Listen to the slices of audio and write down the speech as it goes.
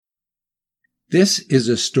This is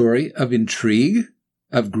a story of intrigue,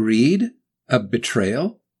 of greed, of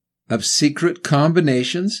betrayal, of secret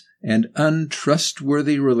combinations and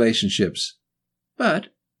untrustworthy relationships. But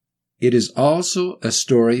it is also a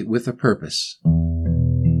story with a purpose.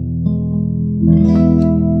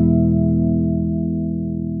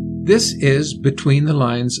 This is Between the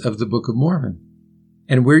Lines of the Book of Mormon.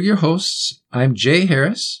 And we're your hosts. I'm Jay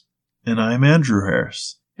Harris. And I'm Andrew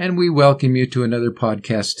Harris. And we welcome you to another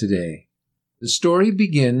podcast today. The story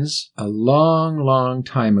begins a long, long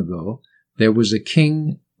time ago. There was a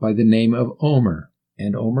king by the name of Omer,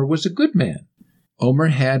 and Omer was a good man. Omer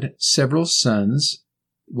had several sons.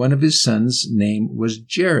 One of his sons' name was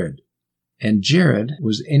Jared, and Jared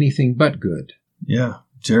was anything but good. Yeah,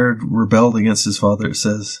 Jared rebelled against his father, it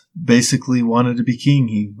says. Basically wanted to be king.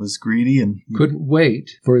 He was greedy and couldn't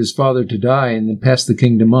wait for his father to die and then pass the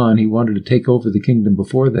kingdom on. He wanted to take over the kingdom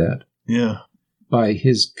before that. Yeah. By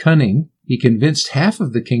his cunning, he convinced half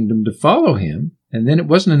of the kingdom to follow him, and then it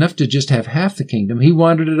wasn't enough to just have half the kingdom. He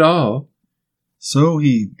wanted it all. So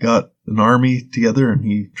he got an army together and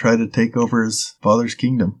he tried to take over his father's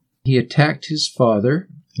kingdom. He attacked his father.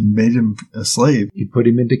 And made him a slave. He put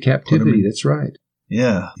him into captivity, that's right.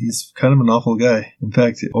 Yeah, he's kind of an awful guy. In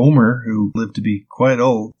fact, Omer, who lived to be quite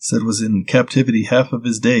old, said was in captivity half of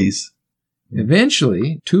his days.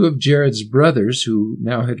 Eventually, two of Jared's brothers, who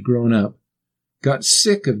now had grown up, got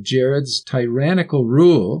sick of Jared's tyrannical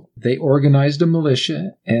rule. They organized a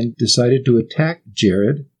militia and decided to attack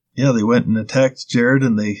Jared. Yeah, they went and attacked Jared,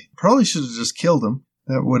 and they probably should have just killed him.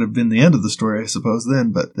 That would have been the end of the story, I suppose,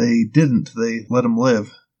 then, but they didn't. They let him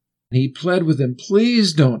live. He pled with them,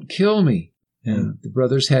 "Please don't kill me." Yeah. And the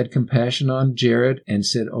brothers had compassion on Jared and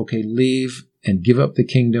said, "Okay, leave and give up the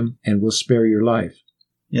kingdom, and we'll spare your life."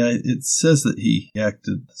 Yeah, it says that he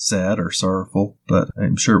acted sad or sorrowful, but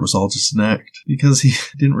I'm sure it was all just an act because he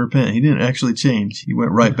didn't repent. He didn't actually change. He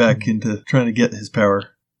went right back into trying to get his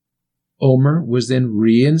power. Omer was then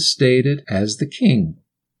reinstated as the king.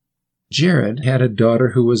 Jared had a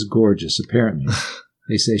daughter who was gorgeous, apparently.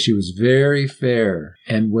 They say she was very fair.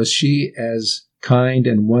 And was she as kind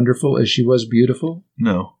and wonderful as she was beautiful?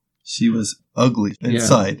 No, she was ugly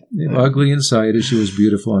inside. Yeah, ugly inside as she was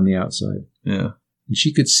beautiful on the outside. Yeah. And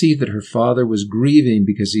she could see that her father was grieving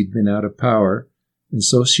because he'd been out of power, and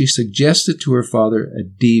so she suggested to her father a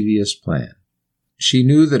devious plan. She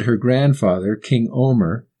knew that her grandfather, King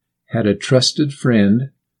Omer, had a trusted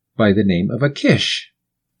friend by the name of Achish.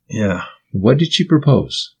 Yeah. What did she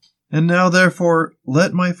propose? "And now, therefore,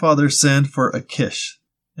 let my father send for Achish,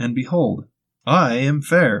 and behold, I am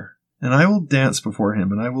fair, and I will dance before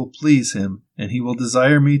him, and I will please him, and he will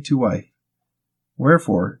desire me to wife.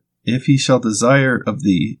 Wherefore, if he shall desire of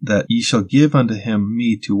thee that ye shall give unto him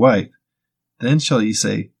me to wife, then shall ye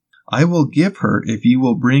say, I will give her if ye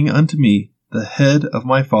will bring unto me the head of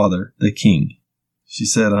my father, the king." She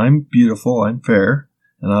said, "I'm beautiful, I'm fair,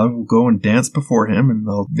 and I will go and dance before him, and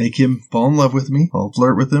I'll make him fall in love with me. I'll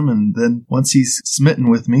flirt with him, and then once he's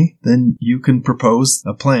smitten with me, then you can propose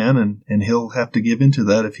a plan, and he'll have to give into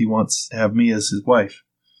that if he wants to have me as his wife."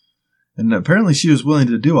 And apparently she was willing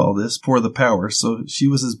to do all this for the power, so she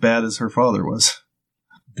was as bad as her father was.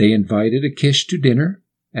 They invited Achish to dinner.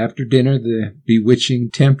 After dinner, the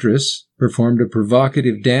bewitching temptress performed a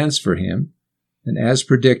provocative dance for him, and as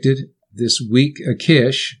predicted, this weak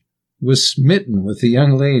Achish was smitten with the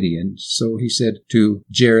young lady, and so he said to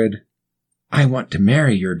Jared, "I want to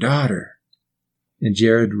marry your daughter." And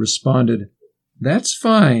Jared responded, "That's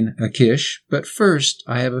fine, Achish, but first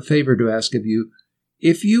I have a favor to ask of you.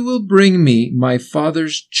 If you will bring me my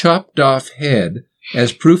father's chopped-off head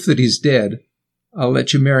as proof that he's dead, I'll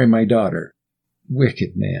let you marry my daughter."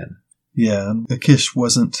 Wicked man. Yeah, and Achish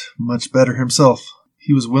wasn't much better himself.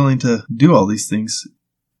 He was willing to do all these things.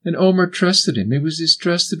 And Omer trusted him. He was his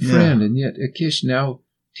trusted friend, and yet Achish now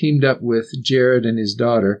teamed up with Jared and his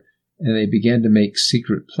daughter, and they began to make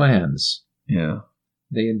secret plans. Yeah.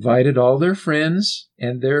 They invited all their friends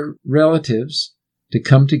and their relatives to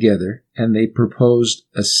come together, and they proposed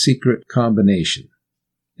a secret combination.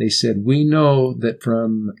 They said, "We know that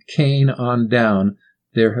from Cain on down,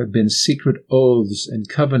 there have been secret oaths and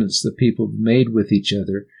covenants the people have made with each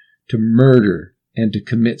other to murder and to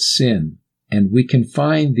commit sin. And we can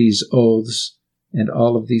find these oaths and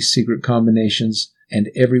all of these secret combinations, and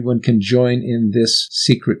everyone can join in this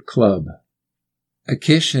secret club."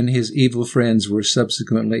 Achish and his evil friends were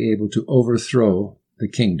subsequently able to overthrow the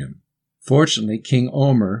kingdom. Fortunately, King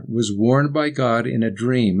Omer was warned by God in a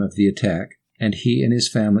dream of the attack, and he and his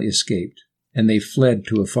family escaped, and they fled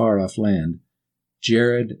to a far-off land.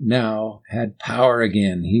 Jared now had power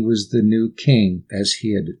again. He was the new king as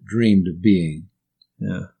he had dreamed of being.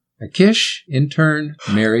 Yeah. Achish, in turn,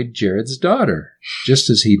 married Jared's daughter, just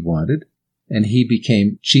as he'd wanted, and he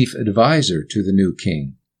became chief advisor to the new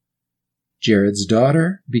king. Jared's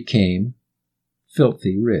daughter became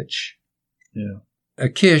filthy rich. Yeah.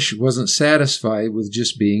 Achish wasn't satisfied with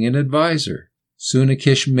just being an advisor. Soon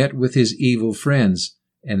Achish met with his evil friends,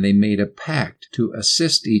 and they made a pact to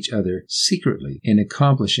assist each other secretly in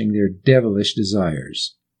accomplishing their devilish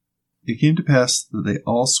desires. It came to pass that they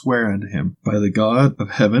all sware unto him by the God of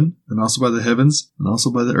heaven, and also by the heavens, and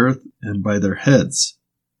also by the earth, and by their heads.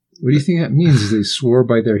 What do you think that means, they swore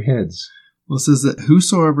by their heads? Well, it says that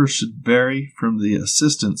whosoever should vary from the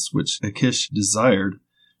assistance which Achish desired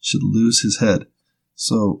should lose his head.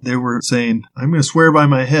 So they were saying, I'm going to swear by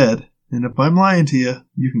my head, and if I'm lying to you,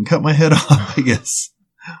 you can cut my head off, I guess.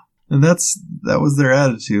 And that was their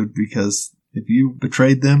attitude, because if you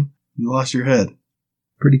betrayed them, you lost your head.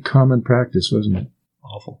 Pretty common practice, wasn't it?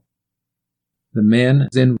 Awful. The men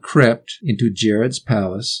then crept into Jared's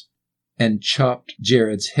palace and chopped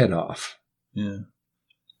Jared's head off. Yeah.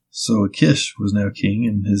 So Achish was now king,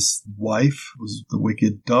 and his wife was the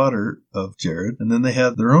wicked daughter of Jared. And then they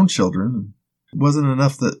had their own children. It wasn't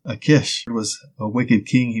enough that Achish was a wicked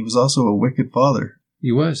king. He was also a wicked father.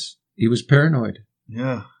 He was. He was paranoid.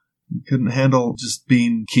 Yeah. He couldn't handle just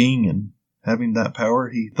being king and having that power.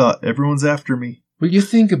 He thought, everyone's after me. Well, you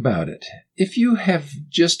think about it. If you have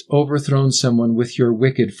just overthrown someone with your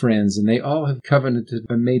wicked friends, and they all have covenanted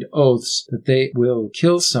and made oaths that they will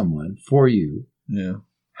kill someone for you, yeah,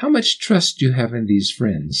 how much trust do you have in these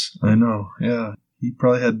friends? I know, yeah. He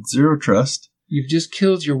probably had zero trust. You've just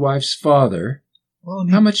killed your wife's father. Well,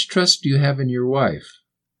 how much trust do you have in your wife?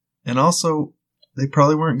 And also, they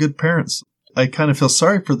probably weren't good parents. I kind of feel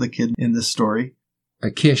sorry for the kid in this story.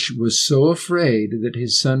 Achish was so afraid that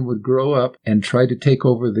his son would grow up and try to take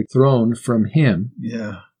over the throne from him,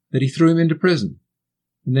 that he threw him into prison.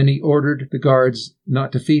 And then he ordered the guards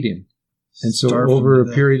not to feed him. And so over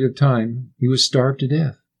a period of time, he was starved to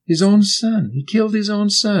death. His own son. He killed his own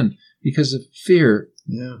son because of fear.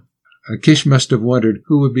 Yeah. Achish must have wondered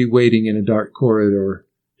who would be waiting in a dark corridor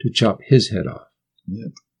to chop his head off.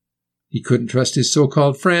 Yep. He couldn't trust his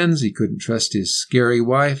so-called friends. He couldn't trust his scary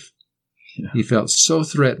wife. Yeah. He felt so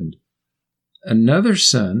threatened. Another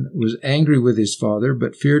son was angry with his father,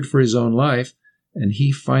 but feared for his own life, and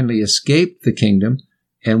he finally escaped the kingdom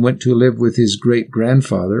and went to live with his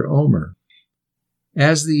great-grandfather, Omer.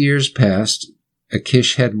 As the years passed,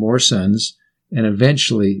 Achish had more sons, and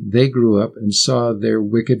eventually they grew up and saw their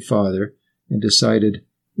wicked father and decided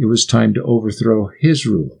it was time to overthrow his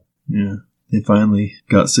rule. Yeah. They finally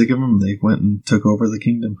got sick of him. They went and took over the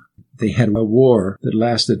kingdom. They had a war that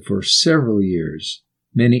lasted for several years.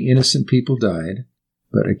 Many innocent people died,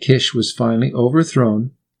 but Achish was finally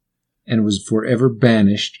overthrown and was forever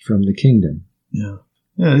banished from the kingdom. Yeah.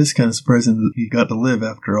 Yeah, it is kind of surprising that he got to live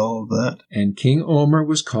after all of that. And King Omer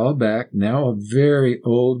was called back, now a very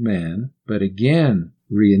old man, but again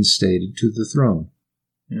reinstated to the throne.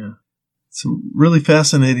 Yeah. It's a really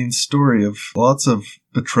fascinating story of lots of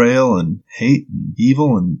betrayal and hate and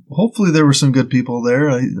evil, and hopefully there were some good people there.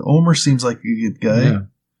 Omer seems like a good guy. Yeah.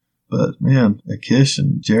 But man, Achish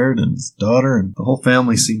and Jared and his daughter and the whole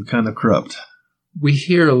family seem kind of corrupt. We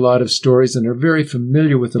hear a lot of stories and are very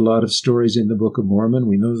familiar with a lot of stories in the Book of Mormon.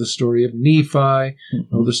 We know the story of Nephi,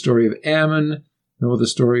 know the story of Ammon, know the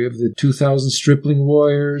story of the 2,000 stripling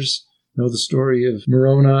warriors, know the story of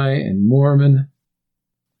Moroni and Mormon.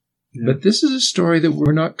 Yeah. But this is a story that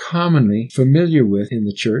we're not commonly familiar with in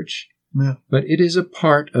the church, but it is a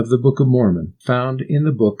part of the Book of Mormon, found in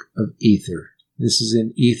the book of Ether. This is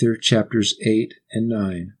in Ether chapters 8 and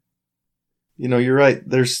 9. You know, you're right.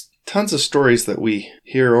 There's tons of stories that we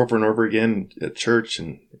hear over and over again at church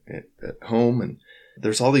and at home, and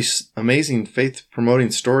there's all these amazing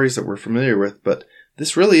faith-promoting stories that we're familiar with, but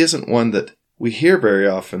this really isn't one that we hear very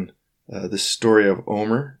often, this story of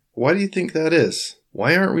Omer. Why do you think that is?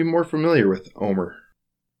 Why aren't we more familiar with Omer?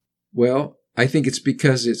 Well, I think it's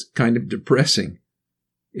because it's kind of depressing.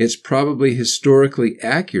 It's probably historically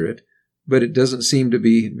accurate, but it doesn't seem to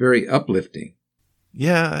be very uplifting.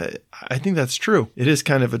 Yeah, I think that's true. It is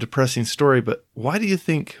kind of a depressing story, but why do you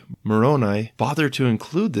think Moroni bothered to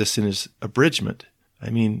include this in his abridgment? I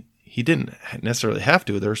mean, he didn't necessarily have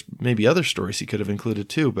to. There's maybe other stories he could have included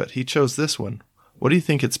too, but he chose this one. What do you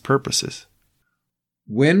think its purpose is?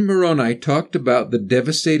 When Moroni talked about the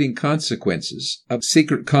devastating consequences of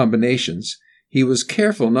secret combinations, he was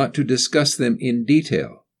careful not to discuss them in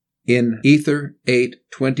detail. In Ether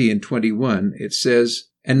 8:20 and 21, it says,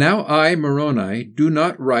 "And now I, Moroni, do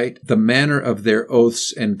not write the manner of their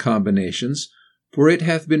oaths and combinations, for it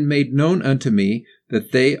hath been made known unto me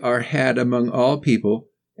that they are had among all people,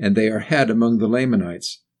 and they are had among the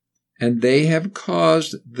Lamanites. And they have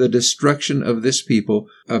caused the destruction of this people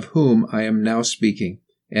of whom I am now speaking,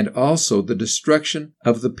 and also the destruction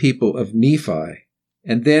of the people of Nephi.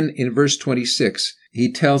 And then in verse 26,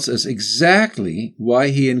 he tells us exactly why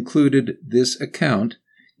he included this account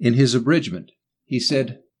in his abridgment. He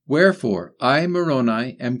said, "Wherefore I,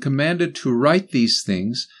 Moroni, am commanded to write these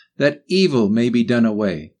things, that evil may be done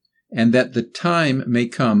away, and that the time may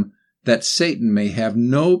come that Satan may have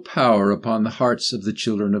no power upon the hearts of the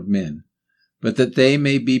children of men, but that they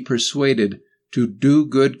may be persuaded to do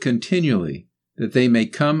good continually, that they may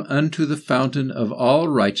come unto the fountain of all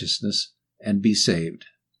righteousness and be saved."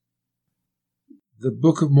 The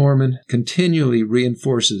Book of Mormon continually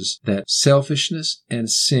reinforces that selfishness and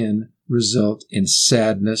sin result in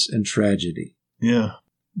sadness and tragedy. Yeah.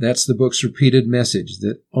 That's the book's repeated message,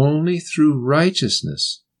 that only through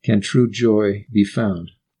righteousness can true joy be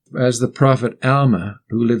found. As the prophet Alma,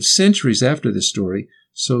 who lived centuries after this story,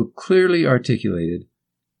 so clearly articulated,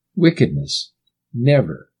 wickedness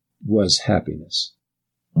never was happiness.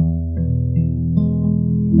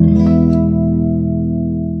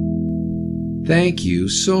 Thank you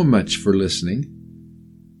so much for listening.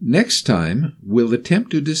 Next time, we'll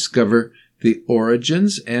attempt to discover the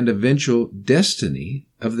origins and eventual destiny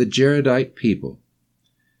of the Jaredite people.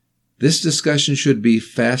 This discussion should be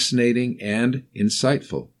fascinating and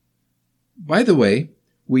insightful. By the way,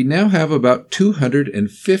 we now have about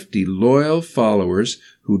 250 loyal followers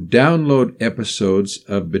who download episodes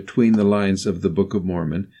of Between the Lines of the Book of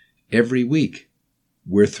Mormon every week.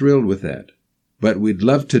 We're thrilled with that, but we'd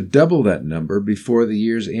love to double that number before the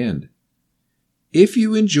year's end. If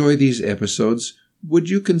you enjoy these episodes, would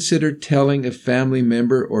you consider telling a family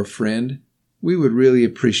member or friend? We would really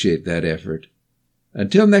appreciate that effort.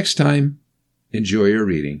 Until next time, enjoy your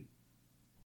reading.